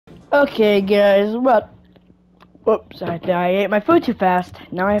Okay, guys, what? Whoops, I ate my food too fast.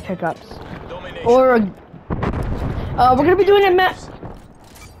 Now I have hiccups. Or, we're gonna be doing a match.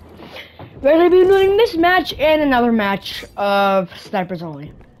 We're gonna be doing this match and another match of snipers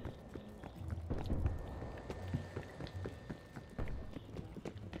only.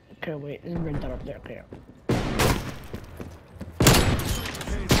 Okay, wait, there's a red dot up there. Okay.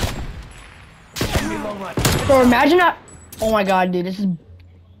 So imagine that. Oh my god, dude, this is.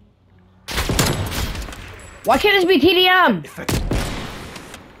 Why can't this be TDM?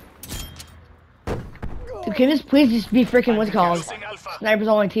 Dude, can this please just be freaking what's it called? Snipers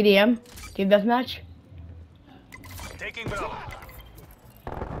only TDM? Team deathmatch? Taking Bravo.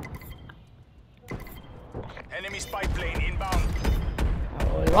 Enemy spy plane inbound.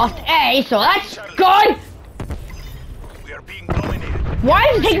 Oh, we lost A, so that's good! We are being dominated. Why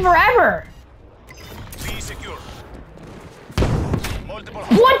is it taking forever? Be secure. Multiple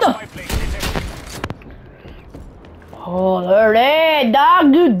What the? spy planes detected. Oh, they're dead,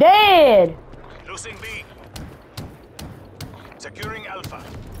 dog, you dead! Losing B. Securing Alpha.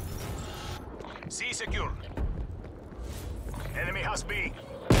 C secure. Enemy has B.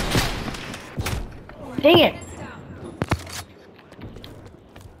 Dang it.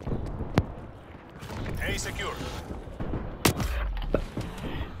 A secure.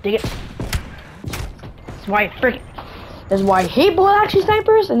 Dang it. That's why That's why I hate bullet action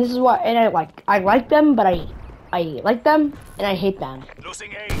snipers, and this is why, and I like them, but I like them, and I hate them.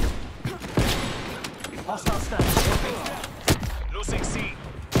 Losing A. Hostile snap. Losing C.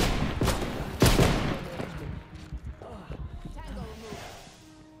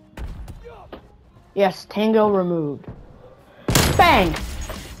 Yes, Tango removed. Bang!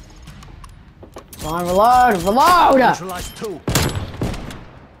 Come on, reload, reload! Neutralize 2.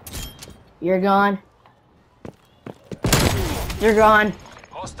 You're gone. You're gone.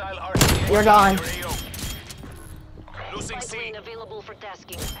 Hostile RTA. You're gone. Losing C. Available for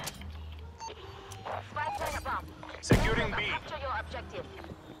tasking. Spy plane above. Securing B. Capture your objective.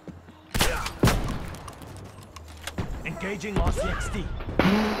 Engaging RCXD.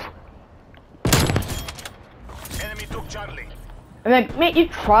 Enemy took Charlie. I'm like, mate, you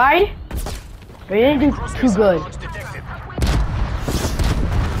tried, but you didn't do too good.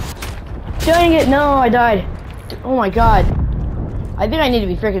 Dang it, no, I died. Oh my god. I think I need to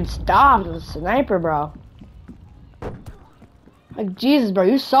be freaking stopped with a sniper, bro. Like, Jesus, bro,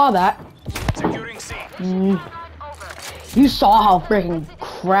 you saw that. Securing C. You saw how freaking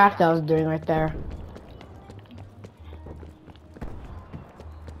cracked I was doing right there.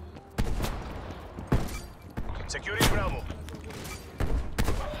 Securing Bravo.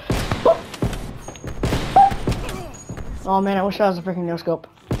 Oh man, I wish I was a freaking no scope.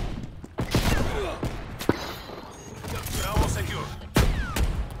 Bravo secure.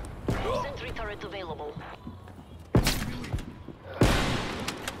 Sentry turret available.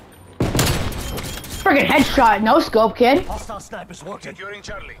 Freaking headshot, no scope, kid. Hostile snipers working. Securing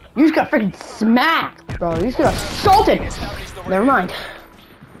Charlie. You just got freaking smacked, bro. You just got assaulted. Never mind.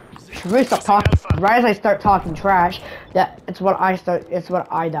 Should really stop talking. Right as I start talking trash, it's what I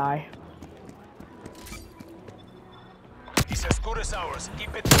die. It's as good as ours.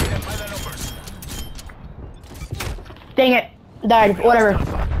 Keep it hidden by the numbers. Dang it. Died. Whatever.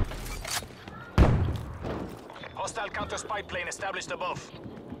 Hostile counter spy plane established above.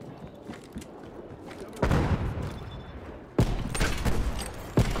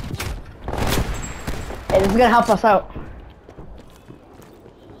 Hey, this is gonna help us out.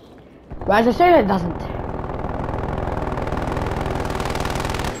 But as I say, it doesn't.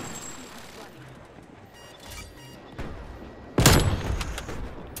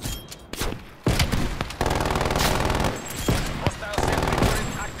 Hostile sentry turret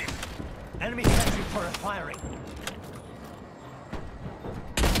active. Enemy sentry turret firing.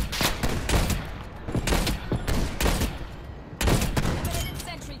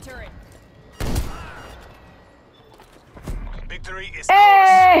 Sentry turret. Victory is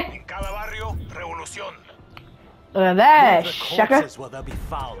Hey! ours. In cada barrio, revolución. Look at that, The sucker. corpses where they'll be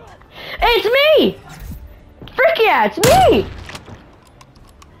found. Hey, it's me! Frick yeah, it's me!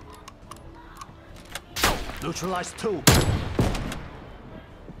 Neutralize 2.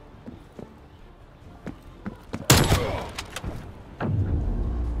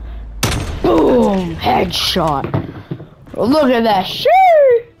 Boom! Headshot. Look at that shit!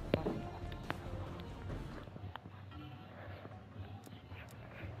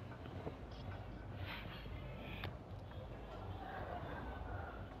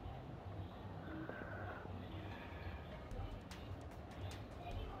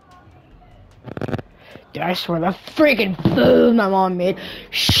 Dude, I swear, the freaking food my mom made.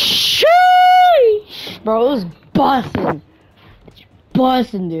 Sheesh! Bro, it was busting. It's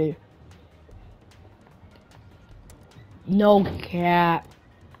busting, dude. No cap.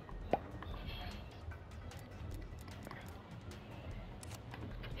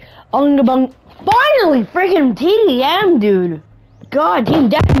 Bung. Finally, freaking TDM, dude. God, team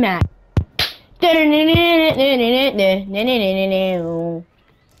deathmatch.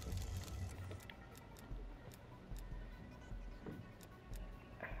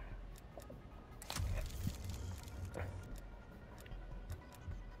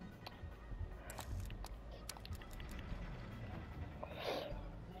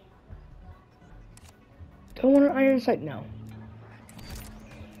 Don't want an iron sight now.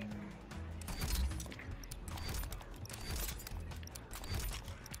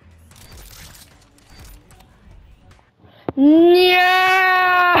 No!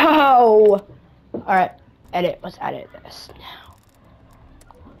 Alright, edit. Let's edit this now.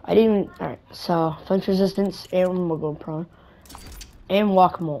 I didn't. Alright, so flinch resistance, and we'll go prone. And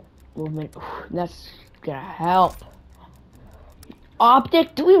walk movement. Ooh, that's gonna help.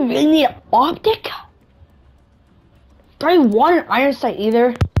 Optic? Do we really need an optic? Do I want an iron sight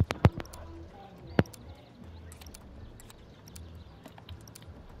either?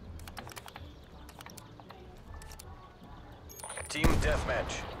 Team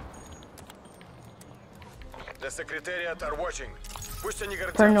deathmatch. The Secretariat are watching. Пусть они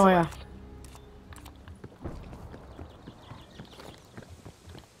гордятся. Paranoia.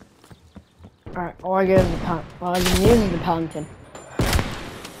 Alright, all I get is the pound. All I can use is the Palantin.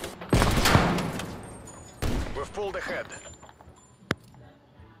 We've pulled ahead.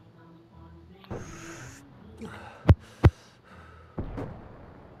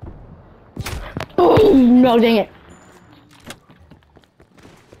 Boom! No, dang it.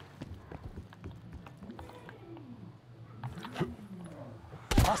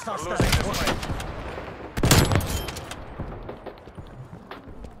 We're losing this fight.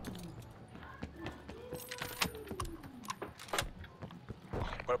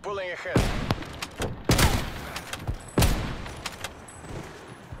 We're pulling ahead.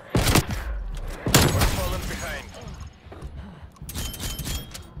 We're falling behind.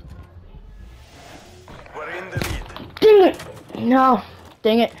 We're in the lead. Dang it! No,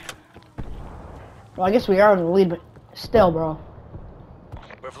 dang it. Well, I guess we are in the lead, but still, bro.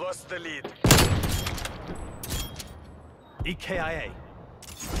 We've lost the lead. EKIA.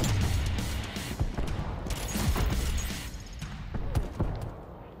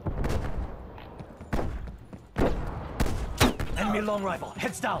 Enemy long rifle.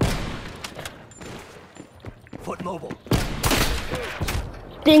 Heads down. Foot mobile.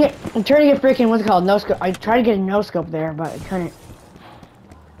 Dang it! I'm trying to get freaking, what's it called? No scope. I tried to get a no scope there, but I couldn't.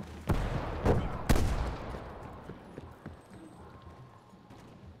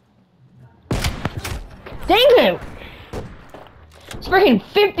 Dang it! It's freaking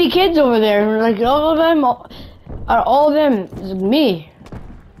 50 kids over there, and like all of them, all of them is me.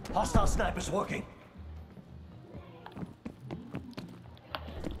 Hostile snipers working.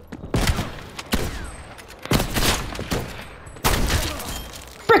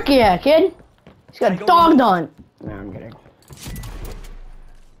 Frick yeah, kid! He's got dogged on. No, I'm kidding.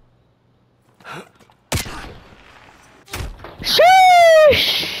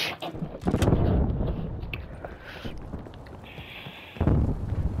 Sheesh!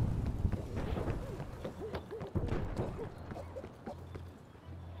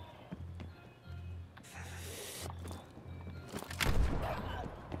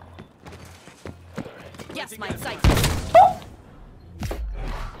 Yes, my sight.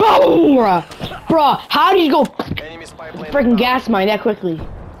 Boom! Bruh, how did you go Enemy spy plane freaking inbound. gas mine that quickly?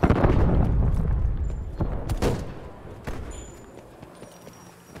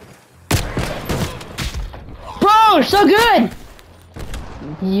 Bro, you're so good!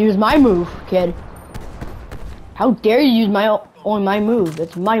 Use my move, kid. How dare you use only my move?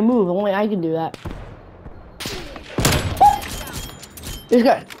 That's my move. Only I can do that. He's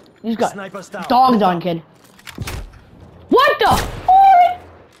got Snipers down. dogged on, kid. What the?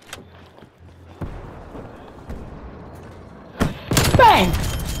 Bang!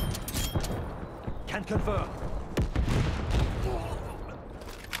 Can confirm.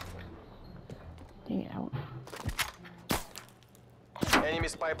 Dang it, out. Enemy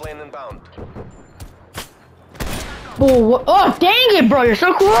spy plane inbound. Oh, dang it, bro! You're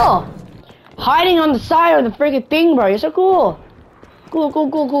so cool. Hiding on the side of the freaking thing, bro. You're so cool.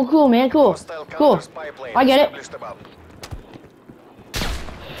 Cool, man. Cool. Hostile Cool. counter spy plane I get it. established above.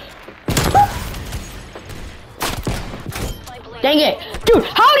 Dang it! Dude,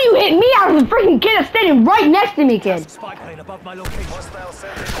 how do you hit me out of the freaking kid that's standing right next to me, kid? Spy plane above my location. Hostile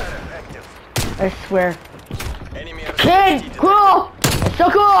sentry turret active. I swear. Enemy Kid, RCXD cool! It's so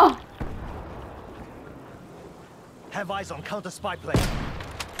cool! Have eyes on counter spy plane.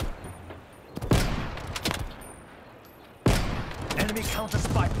 Enemy counter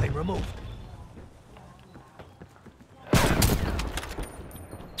spy plane removed.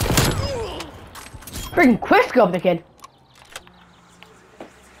 Freaking quickscope the kid.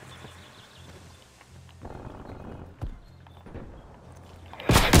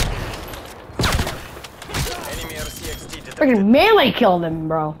 Enemy RCXD detected. Freaking melee killed him,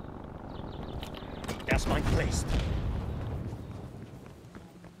 bro. Gas mine placed.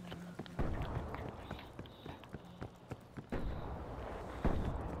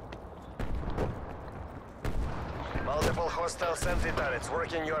 Multiple hostile sentry turrets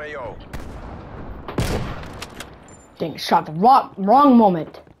working your AO. Dang, shot the wrong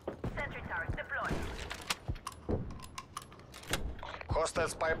moment. Sentry turret deployed. Hostile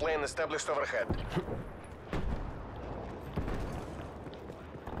spy plane established overhead.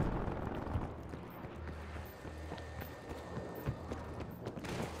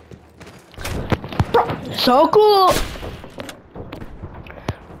 Bro, so cool!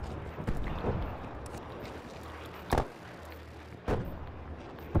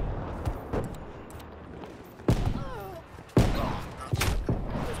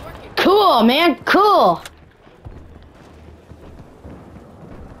 Cool, man, cool!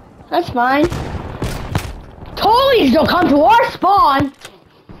 That's fine. Totally don't come to our spawn!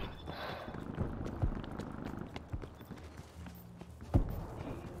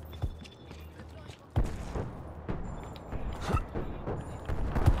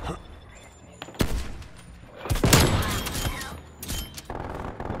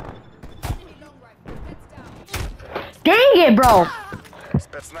 Dang it, bro!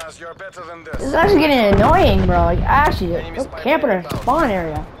 Spetsnaz, you're better than This is this. actually getting annoying, bro. Like, actually, Enemy go spy camp in plane our down. spawn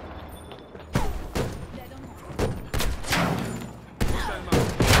area.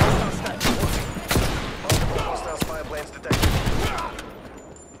 Multiple hostile spy planes detected.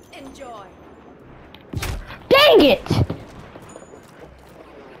 Enjoy. Dang it!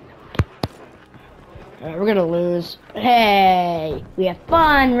 Alright, we're gonna lose. Hey, we have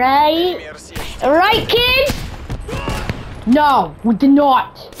fun, right? Enemy RCXD. Alright, kids? No, we did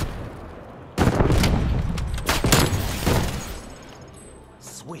not.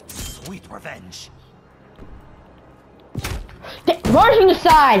 Sweet, sweet revenge. Run from the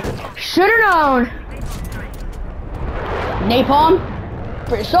side. Should've known. Napalm.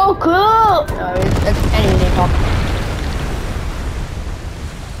 So cool. No, that's enemy napalm.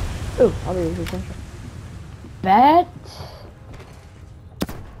 Ooh, I'll be using this. Bet.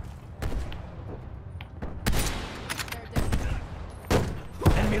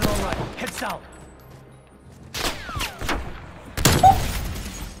 Enemy long rifle. Heads down.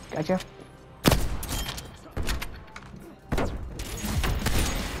 Gotcha.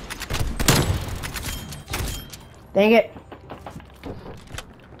 Dang it.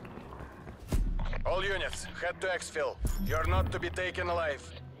 All units, head to exfil. You're not to be taken alive.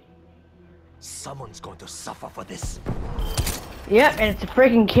 Someone's going to suffer for this. Yep, and it's a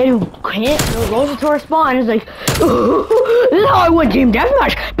freaking kid who can't who goes into our spawn and is like, ooh, this is how I win team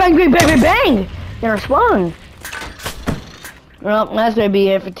deathmatch. Bang, bang, bang, bang, bang. In our spawn. Well, that's gonna be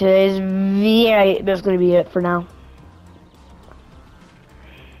it for today's video. That's gonna be it for now.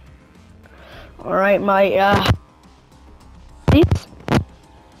 Alright, my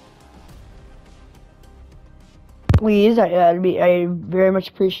please, I very much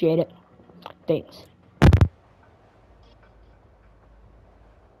appreciate it. Thanks.